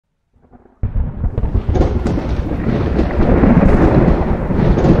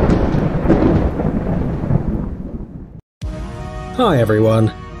Hi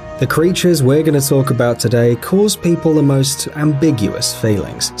everyone. The creatures we're going to talk about today cause people the most ambiguous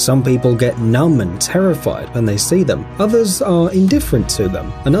feelings. Some people get numb and terrified when they see them, others are indifferent to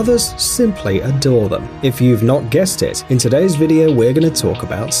them, and others simply adore them. If you've not guessed it, in today's video we're going to talk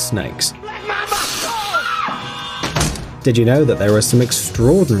about snakes. Did you know that there are some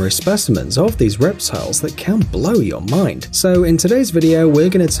extraordinary specimens of these reptiles that can blow your mind? So in today's video we're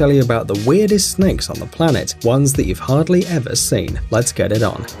going to tell you about the weirdest snakes on the planet, ones that you've hardly ever seen. Let's get it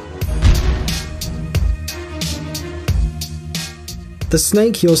on. The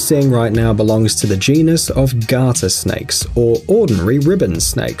snake you're seeing right now belongs to the genus of garter snakes, or ordinary ribbon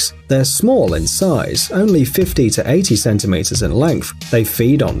snakes. They're small in size, only 50 to 80 centimeters in length. They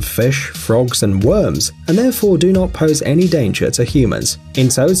feed on fish, frogs, and worms, and therefore do not pose any danger to humans. In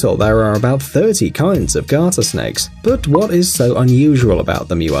total, there are about 30 kinds of garter snakes. But what is so unusual about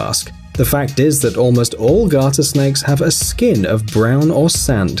them, you ask? The fact is that almost all garter snakes have a skin of brown or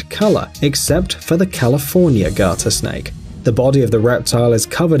sand color, except for the California garter snake. The body of the reptile is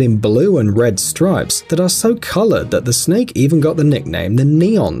covered in blue and red stripes that are so colored that the snake even got the nickname the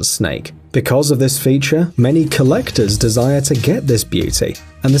neon snake. Because of this feature, many collectors desire to get this beauty,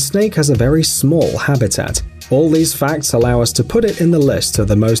 and the snake has a very small habitat. All these facts allow us to put it in the list of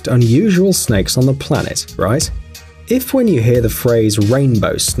the most unusual snakes on the planet, right? If when you hear the phrase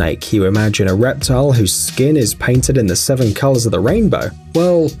rainbow snake you imagine a reptile whose skin is painted in the 7 colors of the rainbow,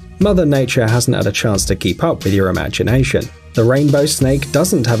 well, Mother Nature hasn't had a chance to keep up with your imagination. The rainbow snake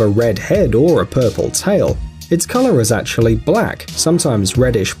doesn't have a red head or a purple tail. Its color is actually black, sometimes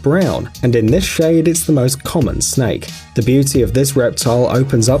reddish-brown, and in this shade it's the most common snake. The beauty of this reptile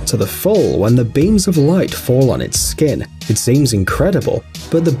opens up to the full when the beams of light fall on its skin. It seems incredible,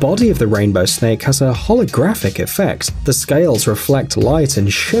 but the body of the rainbow snake has a holographic effect. The scales reflect light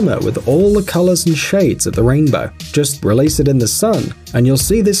and shimmer with all the colors and shades of the rainbow. Just release it in the sun, and you'll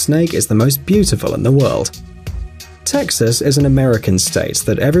see this snake is the most beautiful in the world. Texas is an American state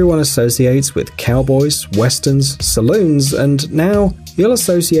that everyone associates with cowboys, westerns, saloons, and now you'll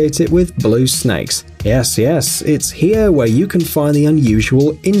associate it with blue snakes. Yes, it's here where you can find the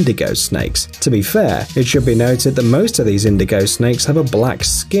unusual indigo snakes. To be fair, it should be noted that most of these indigo snakes have a black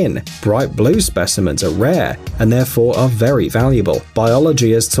skin. Bright blue specimens are rare, and therefore are very valuable.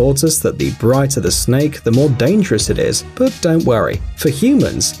 Biology has taught us that the brighter the snake, the more dangerous it is. But don't worry, for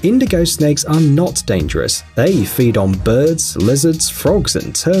humans, indigo snakes are not dangerous. They feed on birds, lizards, frogs,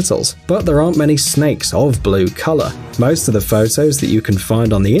 and turtles. But there aren't many snakes of blue color. Most of the photos that you can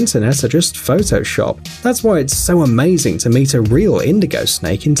find on the internet are just Photoshop. That's why it's so amazing to meet a real indigo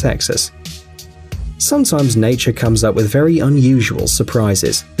snake in Texas. Sometimes nature comes up with very unusual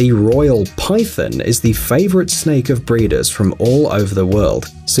surprises. The royal python is the favorite snake of breeders from all over the world,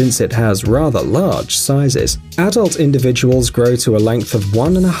 since it has rather large sizes. Adult individuals grow to a length of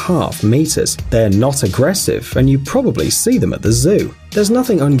 1.5 meters. They're not aggressive, and you probably see them at the zoo. There's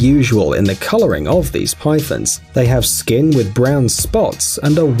nothing unusual in the coloring of these pythons. They have skin with brown spots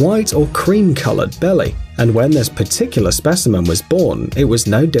and a white or cream-colored belly. And when this particular specimen was born, it was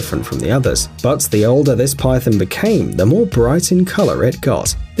no different from the others. But the older this python became, the more bright in color it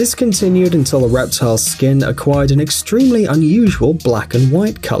got. This continued until the reptile's skin acquired an extremely unusual black and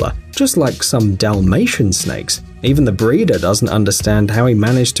white color, just like some Dalmatian snakes. Even the breeder doesn't understand how he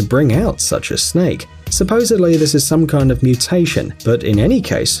managed to bring out such a snake. Supposedly this is some kind of mutation, but in any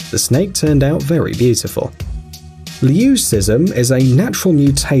case, the snake turned out very beautiful. Leucism is a natural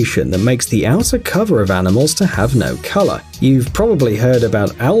mutation that makes the outer cover of animals to have no color. You've probably heard about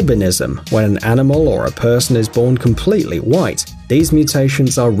albinism, when an animal or a person is born completely white. These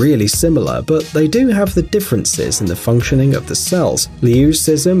mutations are really similar, but they do have the differences in the functioning of the cells.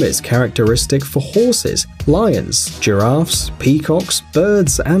 Leucism is characteristic for horses, lions, giraffes, peacocks,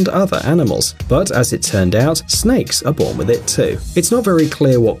 birds, and other animals. But as it turned out, snakes are born with it too. It's not very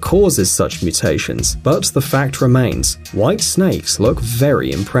clear what causes such mutations, but the fact remains, white snakes look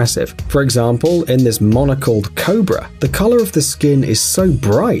very impressive. For example, in this monocled cobra, the color of the skin is so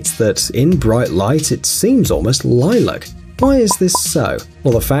bright that in bright light it seems almost lilac. Why is this so?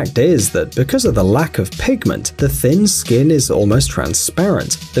 Well, the fact is that because of the lack of pigment, the thin skin is almost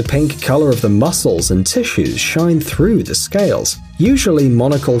transparent. The pink color of the muscles and tissues shine through the scales. Usually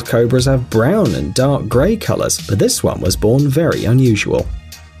monocled cobras have brown and dark gray colors, but this one was born very unusual.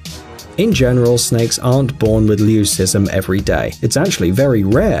 In general, snakes aren't born with leucism every day. It's actually very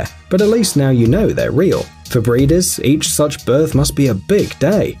rare, but at least now you know they're real. For breeders, each such birth must be a big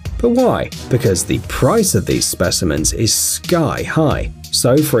day. But why? Because the price of these specimens is sky high.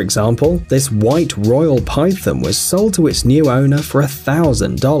 So, for example, this white royal python was sold to its new owner for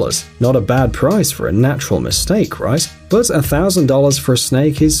 $1,000. Not a bad price for a natural mistake, right? But $1,000 for a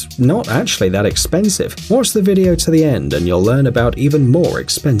snake is not actually that expensive. Watch the video to the end and you'll learn about even more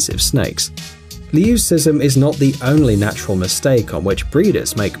expensive snakes. Leucism is not the only natural mistake on which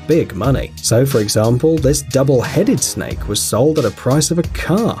breeders make big money. So, for example, this double-headed snake was sold at a price of a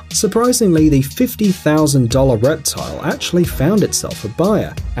car. Surprisingly, the $50,000 reptile actually found itself a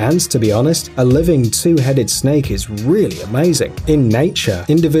buyer. And to be honest, a living two-headed snake is really amazing. In nature,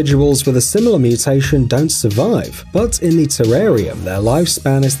 individuals with a similar mutation don't survive, but in the terrarium, their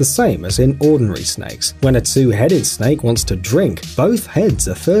lifespan is the same as in ordinary snakes. When a two-headed snake wants to drink, both heads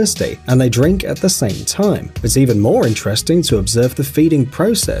are thirsty, and they drink at the same time. It's even more interesting to observe the feeding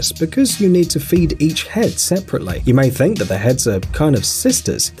process because you need to feed each head separately. You may think that the heads are kind of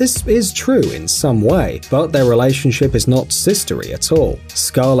sisters. This is true in some way, but their relationship is not sistery at all.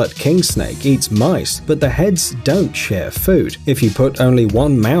 Scarlet king snake eats mice, but the heads don't share food. If you put only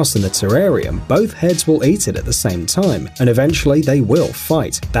one mouse in the terrarium, both heads will eat it at the same time, and eventually they will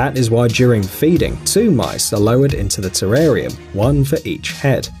fight. That is why during feeding, 2 mice are lowered into the terrarium, 1 for each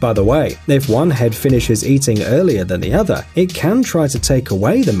head. By the way, if one head finishes eating earlier than the other, it can try to take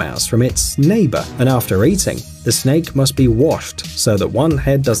away the mouse from its neighbor, and after eating, the snake must be washed so that one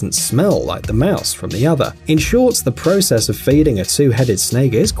head doesn't smell like the mouse from the other. In short, the process of feeding a two-headed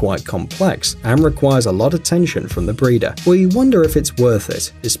snake is quite complex and requires a lot of attention from the breeder. We wonder if it's worth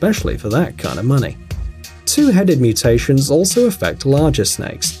it, especially for that kind of money. Two-headed mutations also affect larger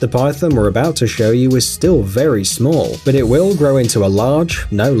snakes. The python we're about to show you is still very small, but it will grow into a large,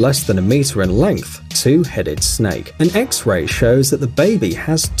 no less than a meter in length, two-headed snake. An X-ray shows that the baby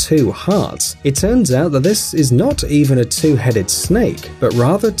has 2 hearts. It turns out that this is not even a two-headed snake, but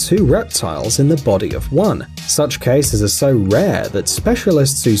rather 2 reptiles in the body of one. Such cases are so rare that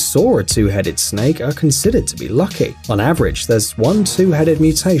specialists who saw a two-headed snake are considered to be lucky. On average, there's 1 two-headed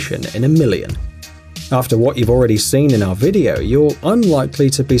mutation in a million. After what you've already seen in our video, you're unlikely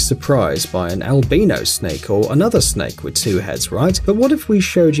to be surprised by an albino snake or another snake with 2 heads, right? But what if we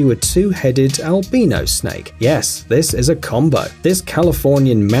showed you a 2-headed albino snake? Yes, this is a combo. This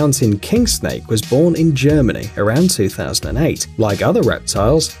Californian mountain king snake was born in Germany around 2008. Like other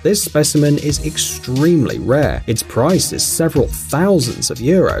reptiles, this specimen is extremely rare. Its price is several thousands of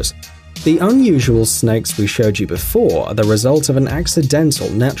euros. The unusual snakes we showed you before are the result of an accidental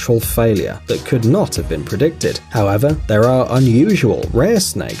natural failure that could not have been predicted. However, there are unusual, rare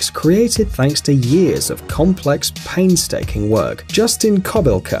snakes created thanks to years of complex, painstaking work. Justin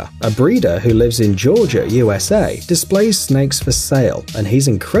Kobilka, a breeder who lives in Georgia, USA, displays snakes for sale, and he's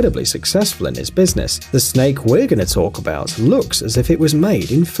incredibly successful in his business. The snake we're going to talk about looks as if it was made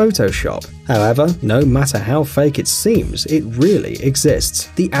in Photoshop. However, no matter how fake it seems, it really exists.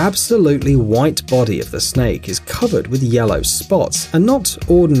 The absolute white body of the snake is covered with yellow spots, and not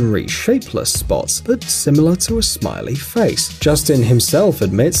ordinary shapeless spots, but similar to a smiley face. Justin himself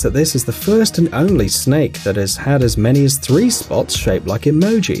admits that this is the first and only snake that has had as many as 3 spots shaped like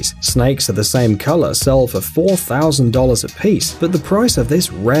emojis. Snakes of the same color sell for $4,000 a piece, but the price of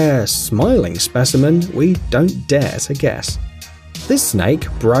this rare, smiling specimen we don't dare to guess. This snake,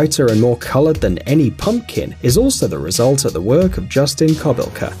 brighter and more colored than any pumpkin, is also the result of the work of Justin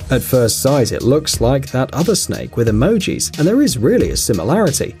Kobilka. At first sight, it looks like that other snake with emojis, and there is really a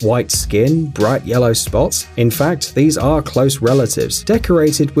similarity. White skin, bright yellow spots. In fact, these are close relatives,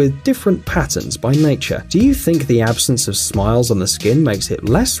 decorated with different patterns by nature. Do you think the absence of smiles on the skin makes it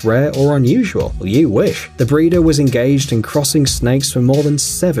less rare or unusual? Well, you wish. The breeder was engaged in crossing snakes for more than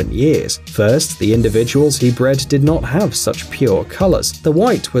 7 years. First, the individuals he bred did not have such pure colors. The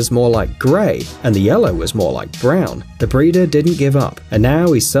white was more like grey, and the yellow was more like brown. The breeder didn't give up, and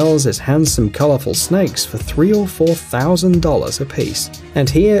now he sells his handsome colourful snakes for $3,000 or $4,000 a piece. And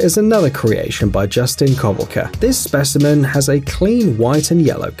here is another creation by Justin Kobilka. This specimen has a clean white and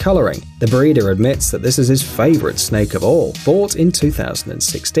yellow colouring. The breeder admits that this is his favourite snake of all, bought in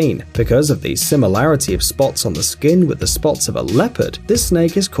 2016. Because of the similarity of spots on the skin with the spots of a leopard, this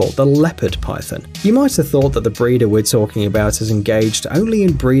snake is called the leopard python. You might have thought that the breeder we're talking about is engaged only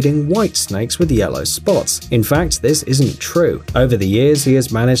in breeding white snakes with yellow spots. In fact, this isn't true. Over the years, he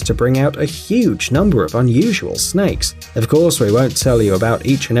has managed to bring out a huge number of unusual snakes. Of course, we won't tell you about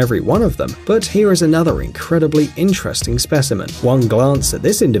each and every one of them, but here is another incredibly interesting specimen. One glance at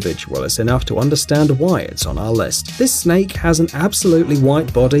this individual is enough to understand why it's on our list. This snake has an absolutely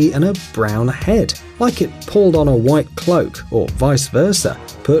white body and a brown head, like it pulled on a white cloak, or vice versa,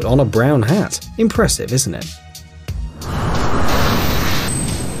 put on a brown hat. Impressive, isn't it?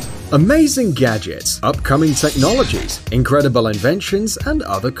 Amazing gadgets, upcoming technologies, incredible inventions, and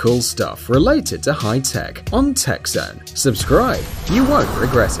other cool stuff related to high tech on TechZone. Subscribe, you won't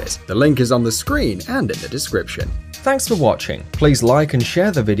regret it. The link is on the screen and in the description. Thanks for watching. Please like and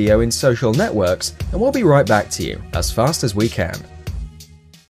share the video in social networks, and we'll be right back to you as fast as we can.